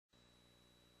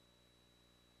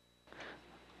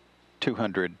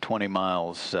220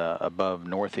 miles above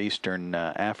northeastern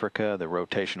Africa. The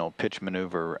rotational pitch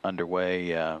maneuver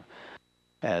underway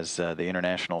as the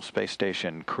International Space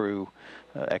Station crew,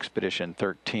 Expedition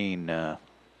 13,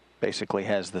 basically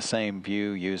has the same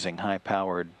view using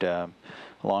high-powered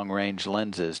long-range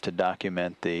lenses to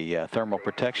document the thermal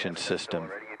protection system.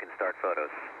 Ready, you can start photos.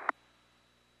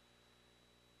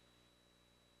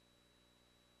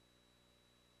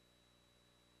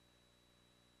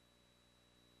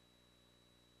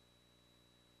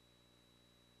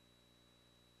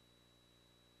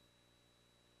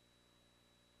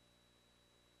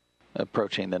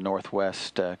 Approaching the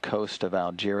northwest coast of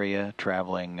Algeria,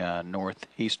 traveling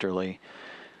northeasterly,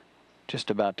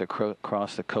 just about to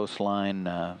cross the coastline,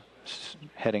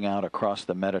 heading out across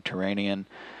the Mediterranean.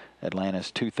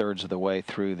 Atlantis 2/3 of the way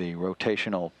through the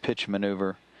rotational pitch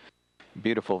maneuver.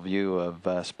 Beautiful view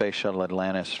of Space Shuttle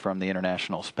Atlantis from the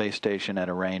International Space Station at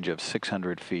a range of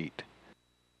 600 feet.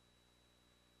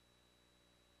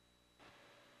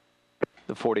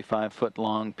 The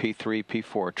 45-foot-long P3,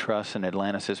 P4 truss in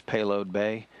Atlantis' payload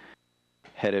bay,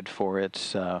 headed for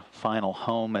its final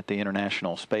home at the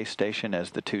International Space Station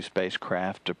as the two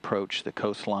spacecraft approach the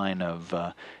coastline of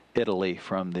Italy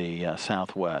from the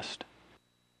southwest.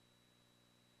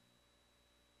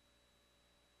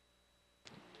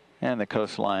 And the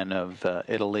coastline of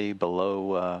Italy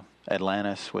below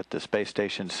Atlantis, with the space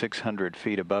station 600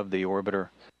 feet above the orbiter.